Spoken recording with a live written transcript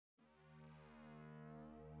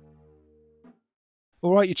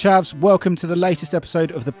All right, you chavs, welcome to the latest episode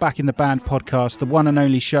of the Back in the Band podcast, the one and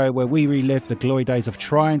only show where we relive the glory days of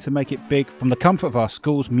trying to make it big from the comfort of our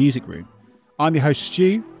school's music room. I'm your host,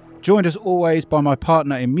 Stu, joined as always by my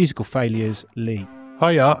partner in musical failures, Lee.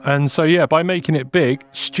 Hiya, and so by making it big,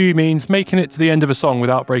 Stu means making it to the end of a song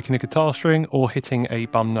without breaking a guitar string or hitting a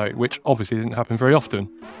bum note, which obviously didn't happen very often.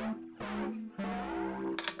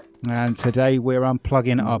 And today we're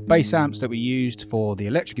unplugging our bass amps that we used for the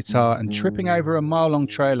electric guitar and tripping over a mile-long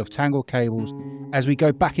trail of tangled cables as we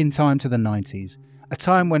go back in time to the 90s, a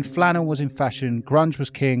time when flannel was in fashion, grunge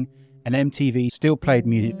was king, and MTV still played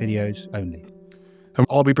music videos only. And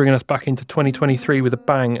I'll be bringing us back into 2023 with a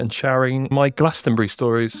bang and sharing my Glastonbury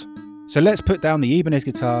stories. So let's put down the Ibanez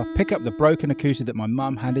guitar, pick up the broken acoustic that my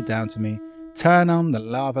mum handed down to me, turn on the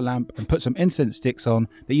lava lamp and put some incense sticks on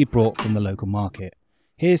that you brought from the local market.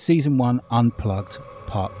 Here's Season 1 Unplugged,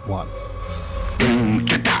 Part 1.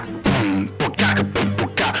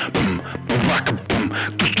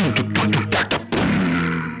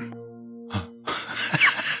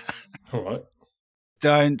 All right.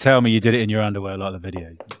 Don't tell me you did it in your underwear like the video.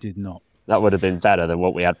 You did not. That would have been better than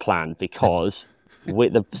what we had planned, because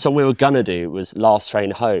the song we were going to do was Last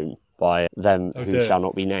Train Home by them who shall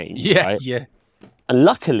not be named. Yeah, right? yeah. And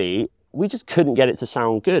luckily, we just couldn't get it to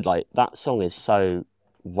sound good. Like, that song is so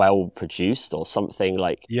well produced or something,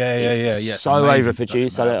 like Yeah. so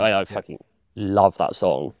overproduced. I fucking love that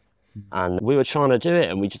song, and we were trying to do it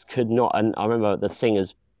and we just could not. And I remember the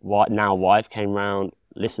singer's now wife came round,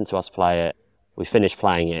 listened to us play it, we finished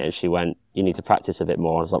playing it and she went, "You need to practice a bit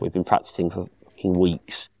more." I was like, "We've been practicing for fucking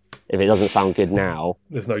weeks. If it doesn't sound good now,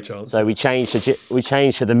 there's no chance." So we changed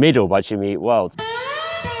to The Middle by Jimmy Eat World.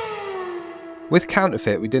 With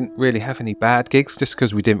Counterfeit, we didn't really have any bad gigs just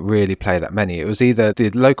because we didn't really play that many. It was either the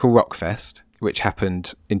local rock fest, which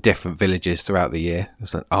happened in different villages throughout the year.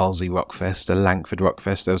 There's an Arlesey Rock Fest, a Langford Rock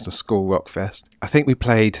Fest, there was the school rock fest. I think we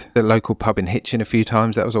played the local pub in Hitchin a few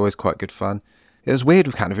times. That was always quite good fun. It was weird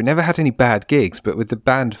with Counterfeit. We never had any bad gigs, but with the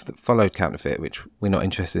band that followed Counterfeit, which we're not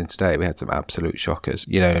interested in today, we had some absolute shockers.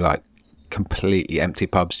 You know, like completely empty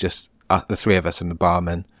pubs, just the three of us and the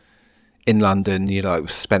barman. In London,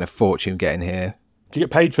 spent a fortune getting here. Do you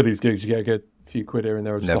get paid for these gigs? You get a good few quid here and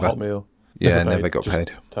there, or just Never. a hot meal? Never got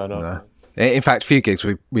paid. Turn up. No. In fact, a few gigs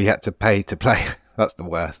we had to pay to play. That's the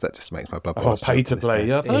worst. That just makes my blood boil. Oh, pay to play.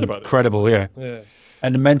 Yeah, I've heard about it. Incredible, yeah. Yeah.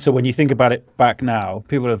 And the mental, when you think about it back now,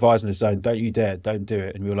 people are advising us, don't you dare, don't do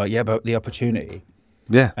it. And we were like, yeah, but the opportunity.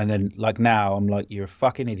 Yeah. And then like now, I'm like, you're a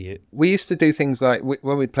fucking idiot. We used to do things like,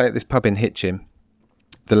 when we'd play at this pub in Hitchin,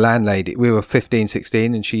 the landlady, we were 15,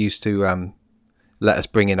 16, and she used to let us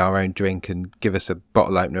bring in our own drink and give us a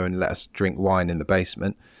bottle opener and let us drink wine in the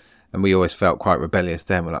basement. And we always felt quite rebellious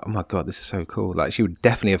then. We're like, oh my God, this is so cool. Like, she would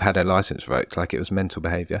definitely have had her license revoked, like it was mental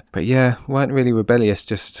behaviour. But yeah, weren't really rebellious,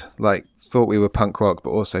 just like thought we were punk rock,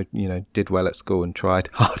 but also, did well at school and tried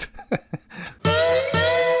hard.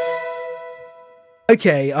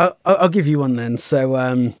 Okay, I'll give you one then. So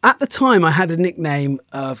at the time, I had a nickname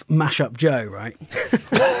of Mashup Joe, right?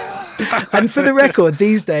 And for the record,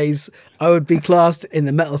 these days, I would be classed in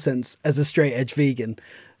the metal sense as a straight edge vegan.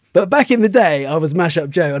 But back in the day, I was Mashup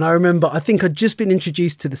Joe. And I remember, I think I'd just been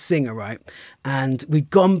introduced to the singer, right? And we'd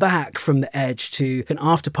gone back from the Edge to an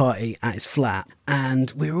after party at his flat.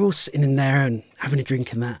 And we were all sitting in there and having a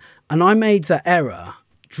drink and that. And I made that error,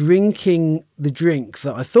 drinking the drink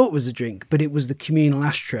that I thought was a drink, but it was the communal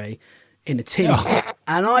ashtray in a tin.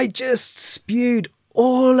 And I just spewed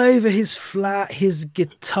all over his flat, his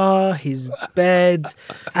guitar, his bed,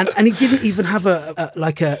 and he didn't even have a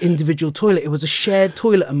individual toilet. It was a shared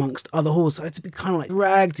toilet amongst other halls, so I had to be kind of like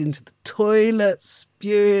dragged into the toilet,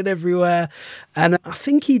 spewing everywhere. And I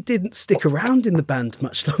think he didn't stick around in the band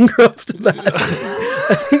much longer after that.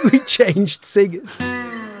 I think we changed singers.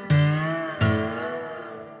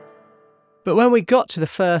 But when we got to the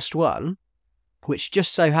first one, which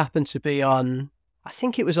just so happened to be on, I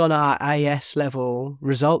think it was on our AS level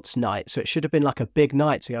results night, so it should have been like a big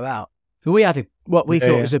night to go out. But we had what we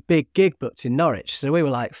thought was a big gig booked in Norwich, so we were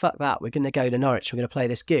like, fuck that, we're going to go to Norwich, we're going to play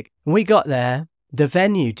this gig. And we got there, the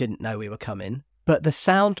venue didn't know we were coming, but the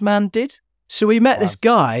sound man did. So we met this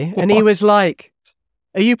guy, and he was like,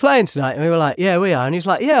 "Are you playing tonight?" And we were like, "Yeah, we are." And he's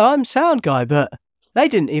like, "Yeah, I'm sound guy," but they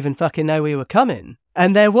didn't even fucking know we were coming.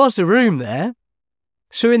 And there was a room there.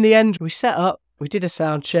 So in the end, we set up, we did a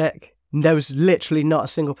sound check. And there was literally not a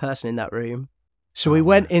single person in that room. So we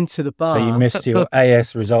went into the bar. So you missed your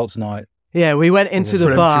AS results night. Yeah, we went into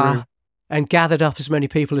the bar and gathered up as many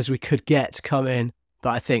people as we could get to come in.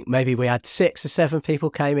 But I think maybe we had 6 or 7 people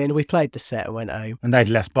came in. We played the set and went home. And they'd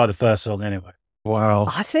left by the first song anyway. Wow.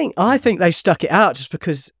 I think they stuck it out just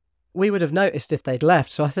because we would have noticed if they'd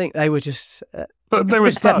left. So I think they were just. But they were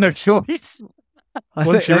Had stuck. no choice. I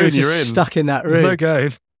Once think they you're were in, you're just in. stuck in that There's room. no go.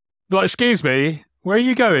 Like, excuse me, where are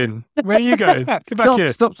you going? Where are you going? Get back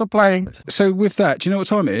here. Stop playing. So with that, do you know what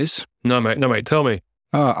time it is? No, mate, tell me.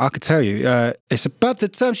 Oh, I could tell you. It's about the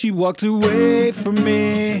time she walked away from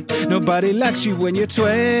me. Nobody likes you when you're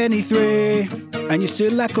 23. And you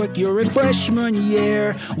still act like you're in freshman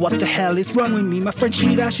year. What the hell is wrong with me? My friend,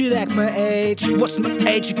 I should act my age. What's my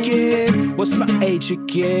age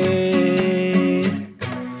again?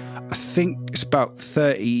 I think it's about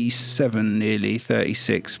 37, nearly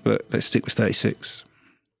 36, but let's stick with 36.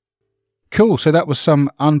 Cool, so that was some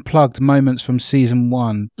unplugged moments from season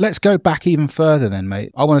 1. Let's go back even further then,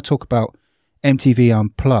 mate. I want to talk about MTV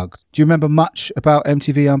Unplugged. Do you remember much about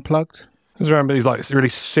MTV Unplugged? I just remember these like really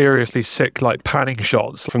seriously sick like panning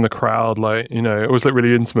shots from the crowd, like, you know, it was like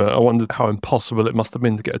really intimate. I wondered how impossible it must have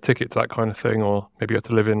been to get a ticket to that kind of thing, or maybe you had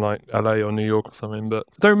to live in like LA or New York or something, but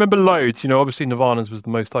I don't remember loads. You know, obviously Nirvana's was the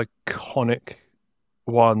most iconic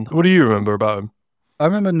one. What do you remember about them? I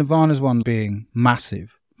remember Nirvana's one being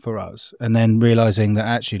massive for us, and then realizing that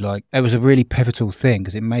actually like it was a really pivotal thing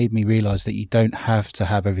because it made me realize that you don't have to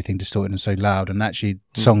have everything distorted and so loud, and actually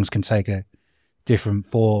songs can take a different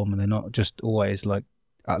form and they're not just always like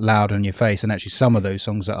loud on your face, and actually some of those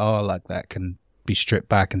songs that are like that can be stripped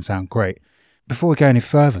back and sound great. Before we go any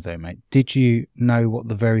further though, mate, did you know what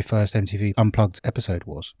the very first MTV Unplugged episode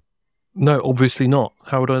was? No, obviously not.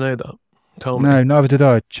 How would I know that? Tell me. No, neither did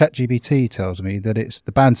I. ChatGPT tells me that it's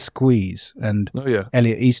the band Squeeze and Oh yeah.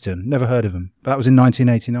 Elliot Easton. Never heard of them. That was in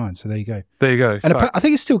 1989, so there you go. There you go. And Fact. I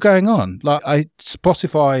think it's still going on. Like I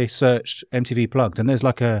Spotify searched MTV Plugged, and there's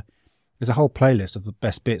a whole playlist of the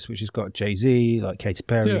best bits, which has got Jay-Z, like Katy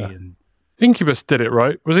Perry, Yeah. and Incubus did it,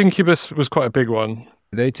 right? Incubus was quite a big one.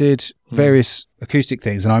 they did various acoustic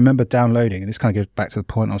things. And I remember downloading, and this kind of goes back to the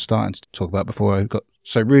point I was starting to talk about before I got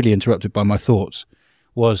so really interrupted by my thoughts,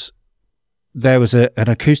 was there was an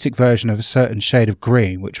acoustic version of a certain shade of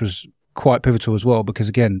green, which was quite pivotal as well, because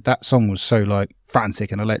again, that song was so like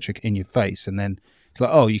frantic and electric in your face, and then it's like,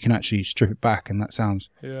 oh, you can actually strip it back, and that sounds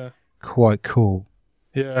quite cool.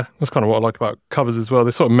 Yeah, that's kind of what I like about covers as well.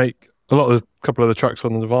 They sort of make a couple of the tracks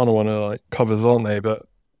on the Nirvana one are like covers, aren't they? But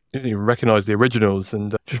you don't even recognise the originals,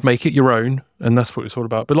 and just make it your own, and that's what it's all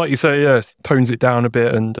about. But like you say, yeah, it tones it down a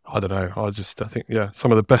bit, and I don't know. I think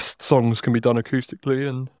some of the best songs can be done acoustically,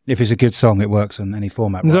 and If it's a good song, it works on any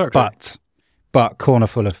format. Right? Exactly. But Korn are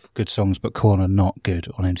full of good songs, but Korn are not good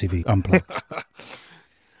on MTV Unplugged.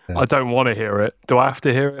 I don't want to hear it. Do I have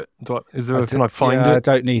to hear it? Can I find I it?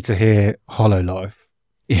 don't need to hear Hollow Life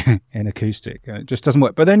in acoustic. It just doesn't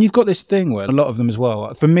work. But then you've got this thing where a lot of them as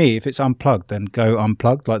well. For me, if it's unplugged, then go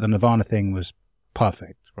unplugged. Like the Nirvana thing was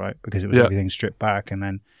perfect, right? Because it was everything stripped back, and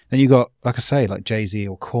then you got, like I say, like Jay-Z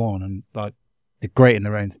or Korn, and like they're great in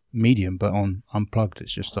their own medium, but on unplugged,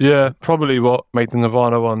 it's just like, Yeah, probably what made the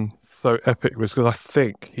Nirvana one so epic was because I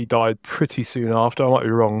think he died pretty soon after. I might be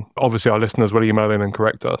wrong. Obviously, our listeners will email in and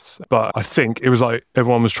correct us. But I think it was like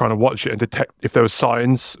everyone was trying to watch it and detect if there was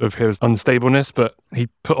signs of his unstableness. But he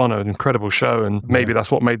put on an incredible show, and maybe that's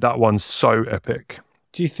what made that one so epic.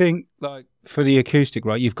 Do you think, like, for the acoustic,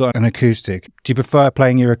 right, you've got an acoustic. Do you prefer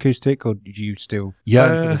playing your acoustic, or do you still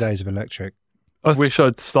yearn for the days of electric? I wish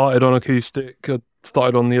I'd started on acoustic. I'd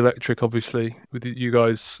started on the electric, obviously, with you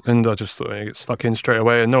guys, and I just thought I'd get stuck in straight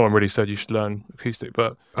away, and no one really said you should learn acoustic,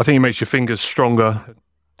 but I think it makes your fingers stronger,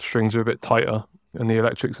 strings are a bit tighter, and the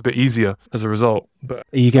electric's a bit easier as a result. But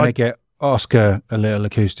Are you going to get Oscar a little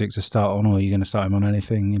acoustic to start on, or are you going to start him on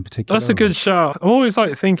anything in particular? that's a good shout. I'm always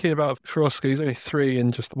like thinking about for Oscar, he's only 3,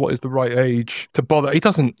 and just what is the right age to bother.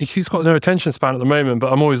 He's got no attention span at the moment,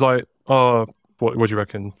 but I'm always like, what do you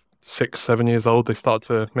reckon? 6, 7 years old, they start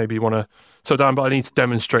to maybe want to slow down, but I need to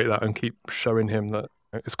demonstrate that and keep showing him that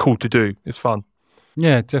it's cool to do. It's fun.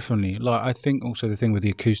 Yeah, definitely. Like, I think also the thing with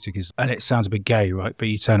the acoustic is, and it sounds a bit gay, right? But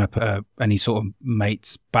you turn up at any sort of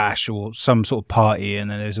mate's bash or some sort of party,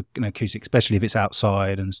 and then there's an acoustic, especially if it's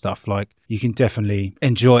outside and stuff, like, you can definitely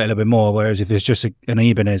enjoy it a little bit more. Whereas if there's just an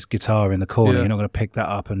Ibanez guitar in the corner, you're not going to pick that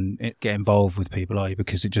up and get involved with people, are you?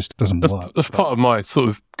 Because it just doesn't work. That's part of my sort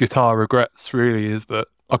of guitar regrets, really, is that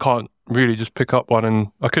I can't really just pick up one, and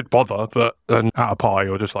I could bother, but at a party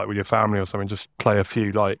or just like with your family or something, just play a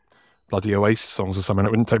few like bloody Oasis songs or something.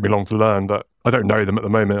 It wouldn't take me long to learn, but I don't know them at the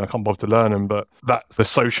moment. I can't bother to learn them, but that's the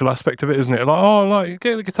social aspect of it, isn't it? Like,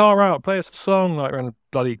 get the guitar out, play us a song like around a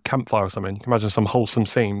bloody campfire or something. You can imagine some wholesome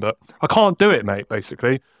scene, but I can't do it, mate,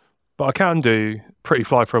 basically. But I can do Pretty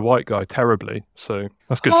Fly for a White Guy terribly, so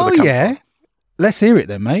that's good for the campfire. Yeah. Let's hear it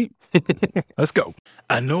then, mate. Let's go.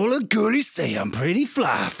 I know the girlies say I'm pretty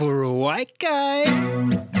fly for a white guy.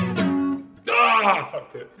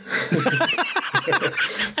 Fucked it.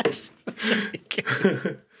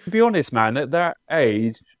 To be honest, man, at that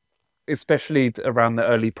age, especially around the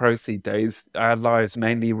early Proceed days, our lives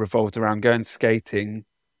mainly revolved around going skating,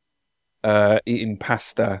 eating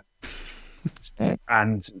pasta,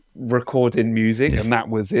 and recording music, and that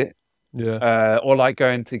was it. Yeah. Or like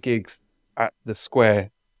going to gigs at the square.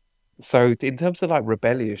 So in terms of like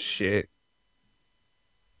rebellious shit,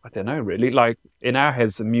 I don't know really. Like in our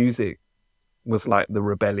heads, the music was like the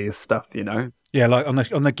rebellious stuff, you know? Yeah, like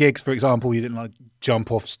on the gigs, for example, you didn't like jump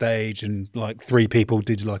off stage and like 3 people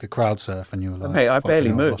did like a crowd surf, and you were like, "Mate, I barely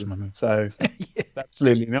 "Fucking hell, I lost my moved." move." So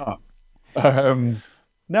absolutely not.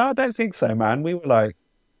 No, I don't think so, man. We were like,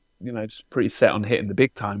 you know, just pretty set on hitting the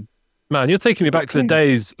big time. Man, you're taking me back to the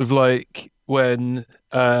days of like when,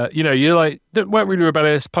 you know, you're like, weren't really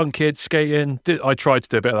rebellious, punk kids, skating. I tried to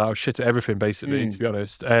do a bit of that. I was shit at everything, basically, to be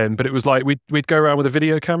honest. But it was like, we'd go around with a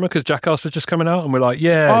video camera because Jackass was just coming out, and we're like,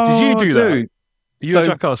 yeah, did you do that? Dude. Are you a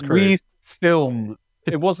Jackass crew? We film.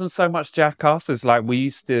 It wasn't so much Jackass as like we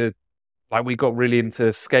used to, like we got really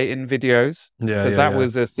into skating videos. Because that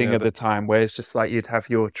was a thing at the time where it's just like you'd have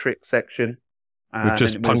your trick section. With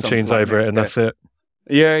just punk chains over it, and that's it.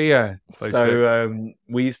 Yeah. Basic. So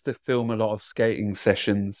we used to film a lot of skating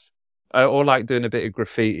sessions, or like doing a bit of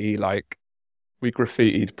graffiti. Like we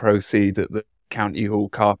graffitied Proceed at the County Hall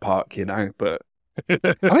car park, you know. But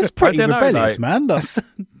That's pretty I don't know, rebellious, like- man.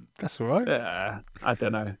 That's all right. I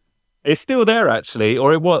don't know. It's still there actually,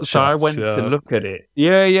 or it was. So I went to look at it.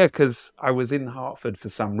 Yeah, because I was in Hartford for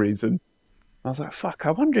some reason. I was like, fuck,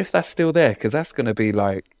 I wonder if that's still there, because that's going to be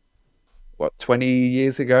like, what, 20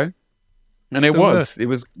 years ago? And Still it was. It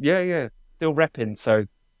was, yeah, still repping. So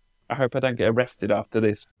I hope I don't get arrested after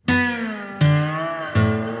this.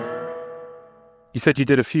 You said you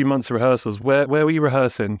did a few months of rehearsals. Where were you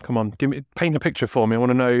rehearsing? Come on, paint a picture for me. I want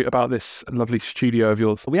to know about this lovely studio of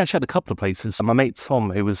yours. We actually had a couple of places. My mate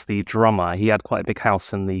Tom, who was the drummer, he had quite a big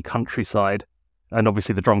house in the countryside, and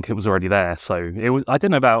obviously the drum kit was already there. So it was, I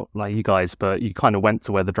don't know about like you guys, but you kind of went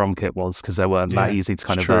to where the drum kit was because they weren't that easy to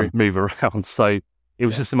kind of move around. So it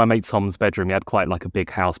was just in my mate Tom's bedroom. He had quite like a big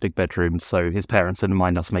house, big bedroom. So his parents didn't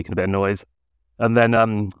mind us making a bit of noise. And then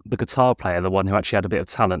the guitar player, the one who actually had a bit of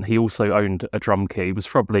talent, he also owned a drum kit. He was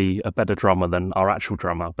probably a better drummer than our actual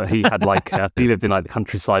drummer, but he had like, he lived in like the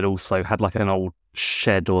countryside also, had like an old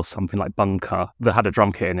shed or something like bunker that had a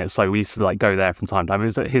drum kit in it. So we used to like go there from time to time. It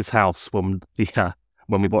was at his house when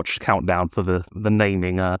we watched Countdown for the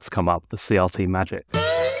naming to come up, the CRT Magic.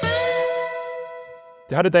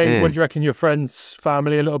 How did they, what did you reckon, your friends,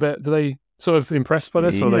 family a little bit? Do they sort of impressed by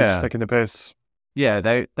this, or are they just taking the piss? Yeah,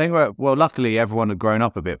 they were. Well, luckily everyone had grown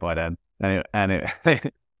up a bit by then,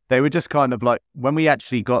 they were just kind of like, when we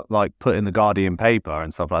actually got like put in the Guardian paper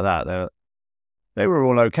and stuff like that, they were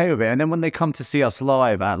all okay with it. And then when they come to see us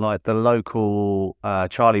live at like the local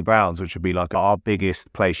Charlie Brown's, which would be like our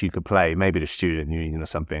biggest place you could play, maybe the Student Union or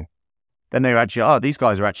something, then they were actually, these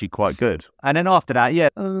guys are actually quite good. And then after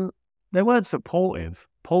that, they weren't supportive.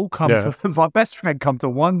 Paul my best friend come to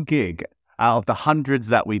one gig out of the hundreds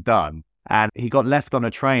that we'd done. And he got left on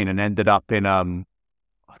a train and ended up in, I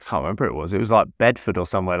can't remember it was like Bedford or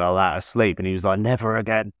somewhere like that, asleep. And he was like, never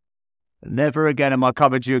again am I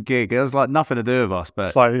coming to your gig. It was like nothing to do with us. But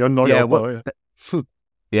it's like, you're not your boy.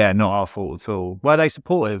 Yeah, not our fault at all. Were they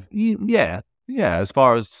supportive? Yeah. As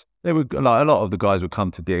far as they were, like a lot of the guys would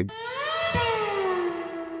come to gigs.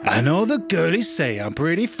 I know the girlies say I'm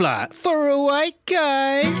pretty fly for a white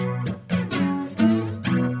guy.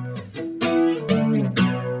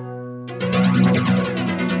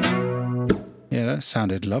 Yeah, that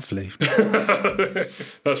sounded lovely.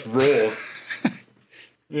 That's raw.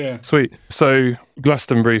 Yeah. Sweet. So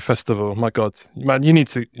Glastonbury Festival, my God, man, you need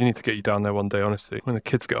to get you down there one day, honestly, when the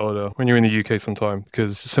kids get older, when you're in the UK sometime,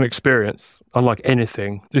 because it's an experience unlike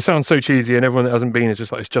anything. It sounds so cheesy, and everyone that hasn't been is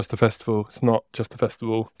just like, it's just a festival. It's not just a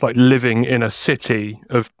festival. It's like living in a city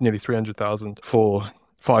of nearly 300,000 for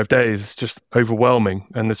 5 days. It's just overwhelming,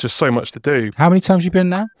 and there's just so much to do. How many times have you been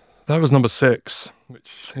now? That was number 6,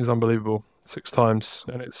 which is unbelievable. 6 times,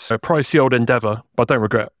 and it's a pricey old endeavour, but I don't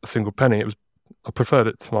regret a single penny. I preferred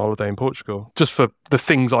it to my holiday in Portugal, just for the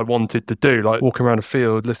things I wanted to do, like walking around a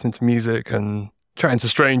field, listening to music and chatting to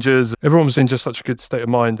strangers. Everyone was in just such a good state of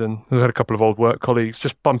mind, and we had a couple of old work colleagues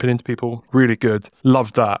just bumping into people. Really good.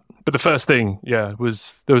 Loved that. But the first thing,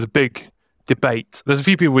 was there was a big debate. There's a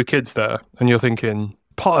few people with kids there, and you're thinking,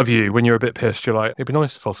 part of you, when you're a bit pissed, you're like, it'd be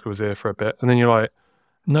nice if Oscar was here for a bit. And then you're like,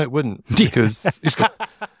 no, it wouldn't, because he's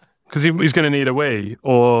going to need a wee,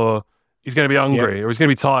 or he's going to be hungry, or he's going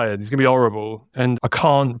to be tired, he's going to be horrible, and I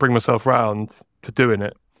can't bring myself round to doing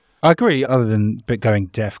it. I agree, other than going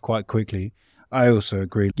deaf quite quickly. I also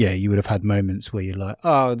agree. Yeah, you would have had moments where you're like,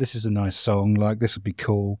 oh, this is a nice song, like this would be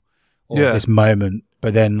cool, or this moment,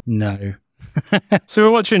 but then no. So we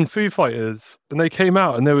were watching Foo Fighters and they came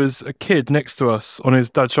out and there was a kid next to us on his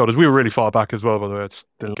dad's shoulders. We were really far back as well, by the way. I just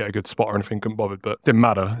didn't get a good spot or anything, couldn't bother, but didn't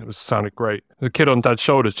matter. It sounded great. The kid on dad's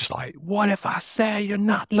shoulders just like, what if I say you're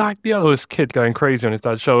not like the other? This kid going crazy on his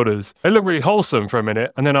dad's shoulders. It looked really wholesome for a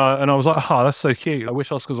minute. And then I was like, that's so cute. I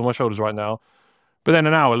wish Oscar's on my shoulders right now. But then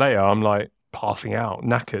an hour later, I'm like, passing out,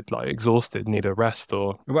 knackered, like exhausted, need a rest.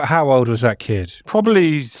 Or But how old was that kid?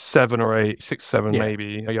 probably 7 or 8, 6, 7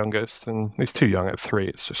 maybe, a youngest, and he's too young at 3.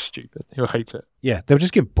 It's just stupid. You'll hate it. Yeah, they'll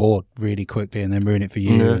just get bored really quickly and then ruin it for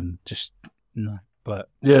you and just no. But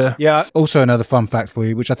yeah. Also, another fun fact for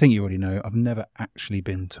you, which I think you already know. I've never actually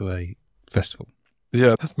been to a festival.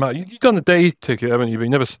 Yeah, Matt, you've done the day ticket, haven't you? But you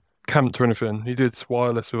never camped or anything. You did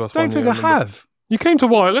wireless with us. Don't think I have. You came to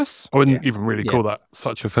wireless. I wouldn't even really call that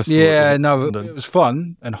such a festival. Yeah, no, it was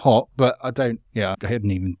fun and hot, but I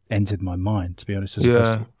hadn't even entered my mind, to be honest, as a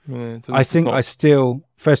festival. Yeah, I think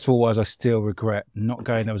festival-wise, I still regret not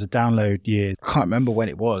going. There was a download year. I can't remember when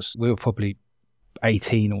it was. We were probably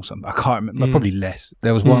 18 or something. I can't remember. Probably less.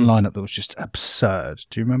 There was one lineup that was just absurd.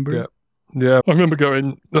 Do you remember it? Yeah, I remember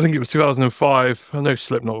going, I think it was 2005. I know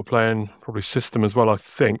Slipknot were playing, probably System as well, I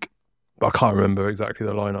think. I can't remember exactly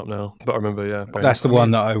the lineup now, but I remember, That's the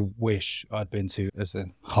one that I wish I'd been to as a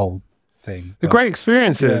whole thing. The great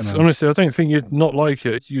experiences, honestly. I don't think you'd not like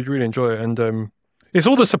it. You'd really enjoy it. And it's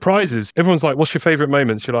all the surprises. Everyone's like, what's your favourite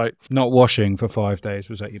moments? You're like... Not washing for 5 days,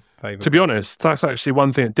 was that your favourite? To be honest, that's actually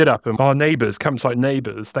one thing that did happen. Our neighbours, campsite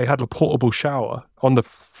neighbours, they had a portable shower on the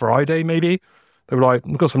Friday, maybe. They were like,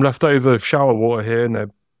 we've got some leftover shower water here in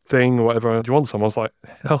their thing or whatever. Do you want some? I was like,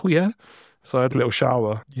 hell yeah. So I had a little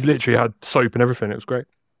shower. You literally had soap and everything. It was great.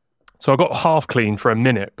 So I got half clean for a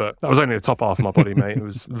minute, but that was only the top half of my body, mate. It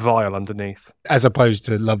was vile underneath. As opposed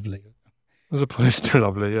to lovely. As opposed to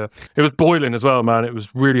lovely, yeah. It was boiling as well, man. It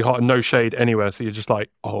was really hot and no shade anywhere. So you're just like,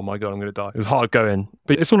 oh my God, I'm going to die. It was hard going.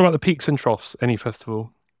 But it's all about the peaks and troughs, any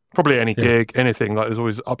festival. Probably any gig, anything, like there's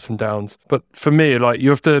always ups and downs. But for me, like you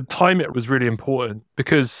have to time it was really important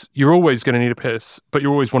because you're always going to need a piss, but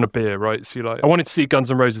you always want a beer, right? So you're like, I wanted to see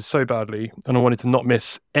Guns N' Roses so badly and I wanted to not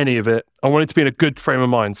miss any of it. I wanted to be in a good frame of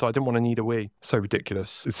mind, so I didn't want to need a wee. So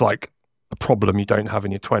ridiculous. It's like a problem you don't have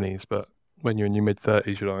in your 20s, but when you're in your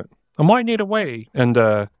mid-30s, you're like, I might need a wee. And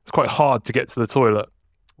it's quite hard to get to the toilet.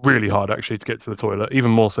 Really hard, actually, to get to the toilet,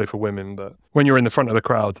 even more so for women. But when you're in the front of the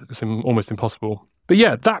crowd, it's almost impossible. But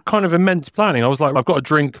yeah, that kind of immense planning. I was like, I've got to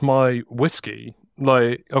drink my whiskey.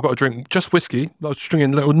 Like, I've got to drink just whiskey. I was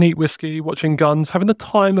drinking little neat whiskey, watching Guns, having the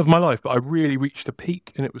time of my life. But I really reached a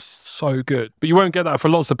peak and it was so good. But you won't get that for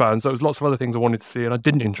lots of bands. There was lots of other things I wanted to see and I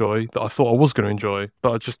didn't enjoy that I thought I was going to enjoy. But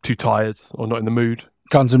I was just too tired or not in the mood.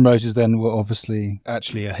 Guns N' Roses then were obviously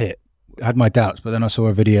actually a hit. I had my doubts, but then I saw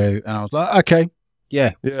a video and I was like, okay.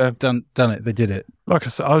 Yeah, done it. They did it. Like I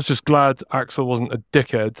said, I was just glad Axl wasn't a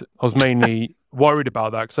dickhead. I was mainly worried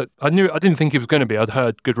about that because I didn't think he was going to be. I'd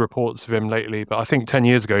heard good reports of him lately, but I think 10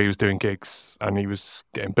 years ago he was doing gigs and he was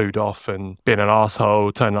getting booed off and being an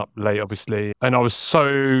arsehole, turning up late, obviously. And I was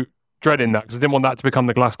so dreading that because I didn't want that to become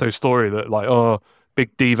the Glasto story that like, oh,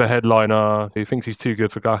 big diva headliner, he thinks he's too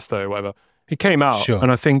good for Glasto or whatever. He came out and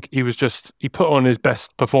I think he put on his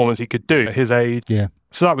best performance he could do at his age. Yeah.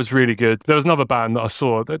 So that was really good. There was another band that I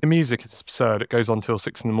saw. The music is absurd. It goes on till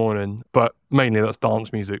 6 a.m, but mainly that's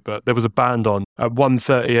dance music. But there was a band on at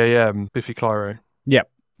 1:30 a.m, Biffy Clyro.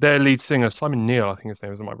 Yep. Their lead singer, Simon Neil, I think his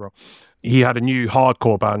name is, I might be wrong. He had a new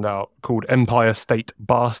hardcore band out called Empire State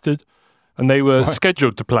Bastard. And they were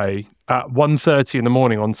scheduled to play at 1:30 in the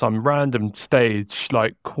morning on some random stage,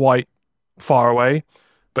 like quite far away,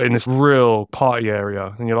 but in this real party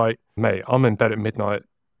area. And you're like, mate, I'm in bed at midnight.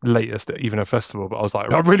 Latest at even a festival, but I was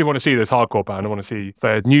like, I really want to see this hardcore band. I want to see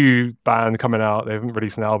their new band coming out. They haven't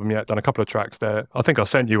released an album yet, done a couple of tracks there. I think I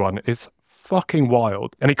sent you one. It's fucking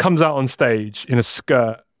wild. And he comes out on stage in a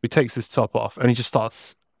skirt. He takes his top off and he just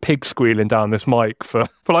starts pig squealing down this mic for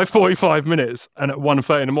like 45 minutes. And at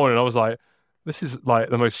 1:30 in the morning, I was like, this is like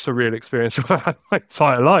the most surreal experience I've had in my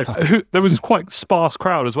entire life. There was quite a sparse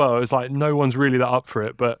crowd as well. It was like, no one's really that up for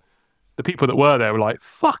it, but the people that were there were like,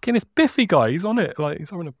 fucking, it's Biffy guy, he's on it. Like, he's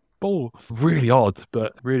having a ball. Really odd,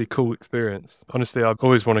 but really cool experience. Honestly, I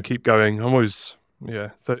always want to keep going.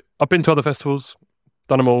 So I've been to other festivals,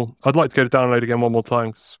 done them all. I'd like to go to Download again one more time.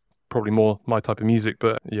 It's probably more my type of music,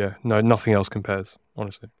 but yeah, no, nothing else compares,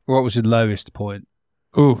 honestly. What was your lowest point?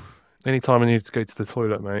 Ooh, anytime I needed to go to the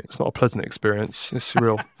toilet, mate. It's not a pleasant experience. It's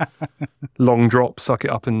real. Long drop, suck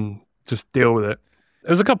it up and just deal with it. There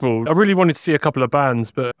was a couple. I really wanted to see a couple of bands,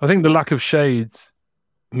 but I think the lack of shades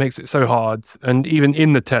makes it so hard. And even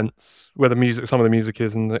in the tents where some of the music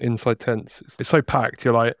is, and the inside tents, it's so packed.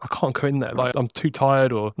 You're like, I can't go in there. Like, I'm too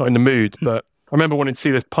tired or not in the mood. But I remember wanting to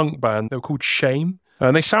see this punk band. They were called Shame.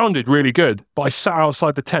 And they sounded really good, but I sat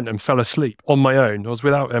outside the tent and fell asleep on my own. I was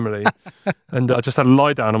without Emily, and I just had a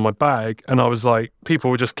lie down on my bag. And I was like, people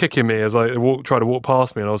were just kicking me as I tried to walk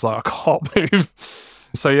past me, and I was like, I can't move.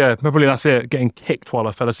 So yeah, probably that's it. Getting kicked while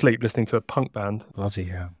I fell asleep listening to a punk band. Bloody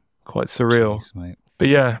hell. Quite surreal. Jeez, mate. But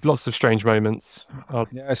yeah, lots of strange moments.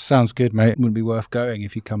 Yeah, it sounds good, mate. It wouldn't be worth going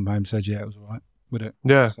if you come home and said, yeah, it was all right, would it?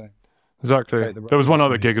 Yeah. So, exactly. There was one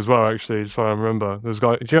other gig as well, actually, if I remember. There was a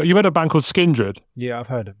guy. You had a band called Skindred? Yeah, I've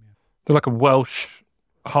heard of them. They're like a Welsh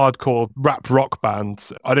hardcore rap rock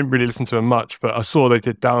band. I didn't really listen to them much, but I saw they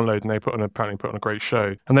did Download, and they apparently put on a great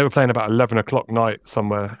show. And they were playing about 11 o'clock night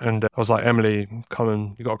somewhere. And I was like, Emily, you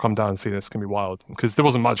got to come down and see this. It's going to be wild. Because there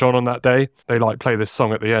wasn't much on that day. They like play this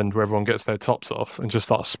song at the end where everyone gets their tops off and just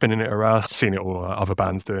start spinning it around. I've seen it all, other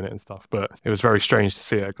bands doing it and stuff. But it was very strange to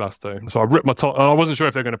see it at Glasgow. So I ripped my top. I wasn't sure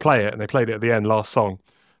if they were going to play it. And they played it at the end, last song.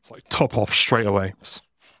 It's like top off straight away.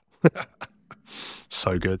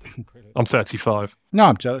 So good. I'm 35. No,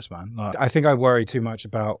 I'm jealous, man. Like, I think I worry too much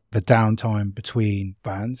about the downtime between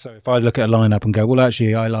bands. So if I look at a lineup and go, well,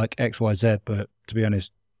 actually, I like X, Y, Z, but to be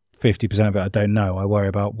honest, 50% of it I don't know. I worry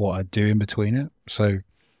about what I do in between it. So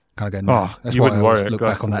kind of go, no. That's why I always look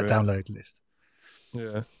back on that Download list.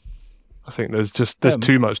 Yeah. I think there's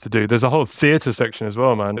too much to do. There's a whole theatre section as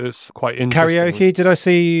well, man. It's quite interesting. Karaoke? Did I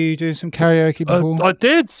see you doing some karaoke before? I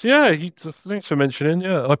did, yeah. Thanks for mentioning.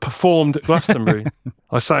 Yeah, I performed at Glastonbury.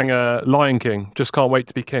 I sang Lion King, Just Can't Wait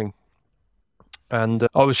to Be King. And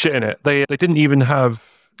I was shitting it. They didn't even have...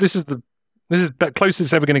 This is the closest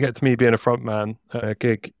it's ever going to get to me being a front man at a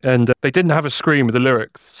gig. And they didn't have a screen with the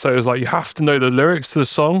lyrics. So it was like, you have to know the lyrics to the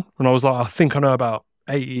song. And I was like, I think I know about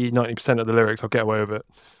 80-90% of the lyrics. I'll get away with it.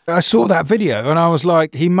 I saw that video and I was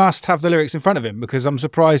like, he must have the lyrics in front of him because I'm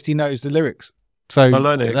surprised he knows the lyrics. So I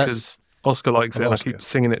learned it because Oscar likes it and I keep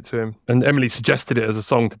singing it to him. And Emily suggested it as a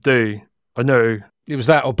song to do. I know. It was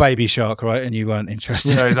that or Baby Shark, right? And you weren't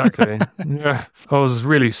interested. Yeah, exactly. Yeah, I was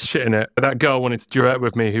really shitting it. That girl wanted to duet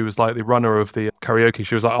with me who was like the runner of the karaoke.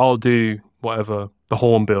 She was like, I'll do whatever, the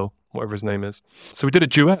Hornbill, whatever his name is. So we did a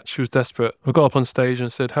duet. She was desperate. I got up on stage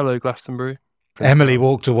and said, hello, Glastonbury. Emily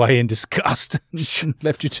walked away in disgust and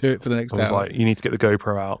left you to it for the next hour. I was like, you need to get the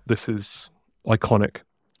GoPro out. This is iconic.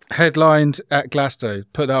 Headlined at Glasgow.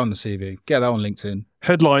 Put that on the CV. Get that on LinkedIn.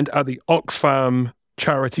 Headlined at the Oxfam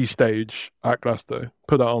charity stage at Glasgow.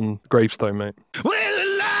 Put that on gravestone, mate. With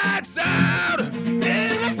the lights out in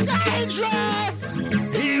the dangerous,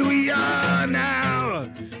 here we are now.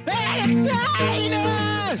 Entertain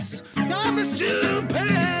us of the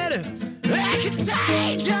stupid,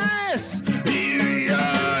 contagious. Here we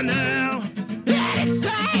are now.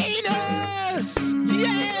 Entertain us,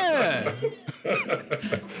 yeah.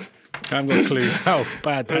 I haven't got a clue how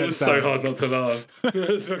bad that is. It's so hard not to laugh.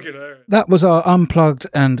 It's fucking hilarious. That was our Unplugged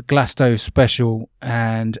and Glasgow special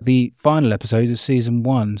and the final episode of season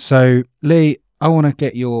 1. So, Lee, I want to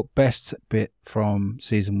get your best bit from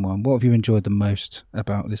season 1. What have you enjoyed the most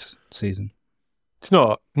about this season? You know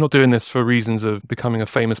what? I'm not doing this for reasons of becoming a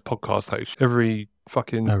famous podcast host. Every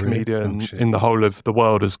fucking comedian in the whole of the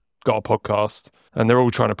world has got a podcast and they're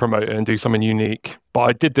all trying to promote it and do something unique. But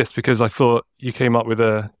I did this because I thought you came up with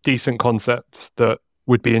a decent concept that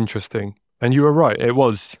would be interesting. And you were right, it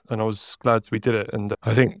was. And I was glad we did it. And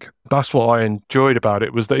I think that's what I enjoyed about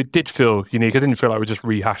it was that it did feel unique. I didn't feel like we're just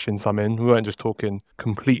rehashing something. We weren't just talking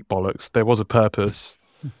complete bollocks. There was a purpose.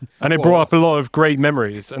 And it brought up a lot of great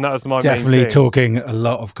memories. And that was my main Definitely thing. talking a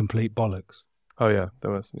lot of complete bollocks. Oh, yeah,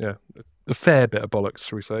 there was, yeah. A fair bit of bollocks,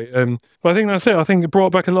 shall we say. But I think that's it. I think it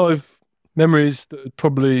brought back a lot of memories that had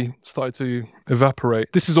probably started to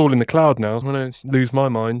evaporate. This is all in the cloud now. When I lose my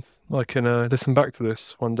mind, I can listen back to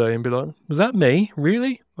this one day and be like, was that me?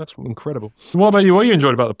 Really? That's incredible. What about you? What you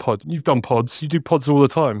enjoyed about the pod? You've done pods. You do pods all the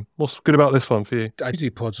time. What's good about this one for you? I do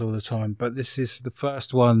pods all the time, but this is the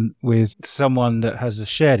first one with someone that has a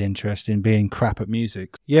shared interest in being crap at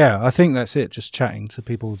music. Yeah, I think that's it. Just chatting to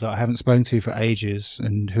people that I haven't spoken to for ages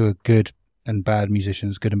and who are good and bad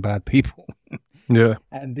musicians, good and bad people. Yeah.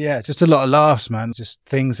 And yeah, just a lot of laughs, man. Just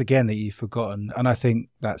things, again, that you've forgotten. And I think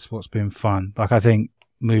that's what's been fun. Like, I think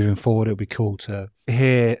moving forward, it'll be cool to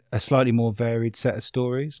hear a slightly more varied set of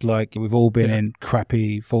stories. Like, we've all been in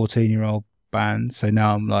crappy 14-year-old bands. So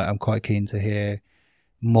now I'm quite keen to hear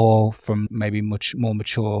more from maybe much more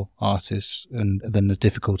mature artists and than the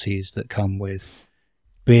difficulties that come with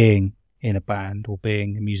being in a band or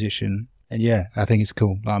being a musician. And yeah, I think it's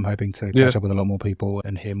cool. I'm hoping to catch up with a lot more people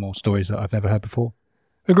and hear more stories that I've never heard before.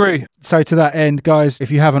 Agree. So to that end, guys,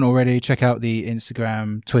 if you haven't already, check out the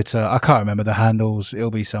Instagram, Twitter. I can't remember the handles.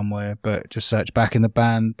 It'll be somewhere, but just search Back in the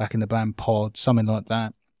Band pod, something like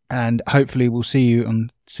that. And hopefully we'll see you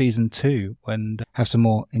on season 2 and have some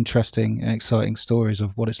more interesting and exciting stories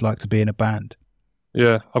of what it's like to be in a band.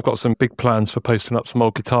 Yeah, I've got some big plans for posting up some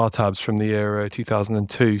old guitar tabs from the year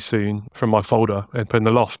 2002 soon from my folder up in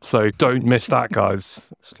the loft. So don't miss that, guys.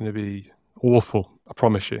 It's going to be awful, I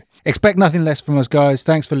promise you. Expect nothing less from us, guys.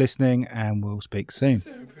 Thanks for listening, and we'll speak soon.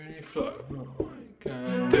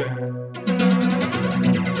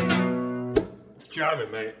 It's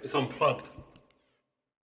jamming, mate. It's unplugged.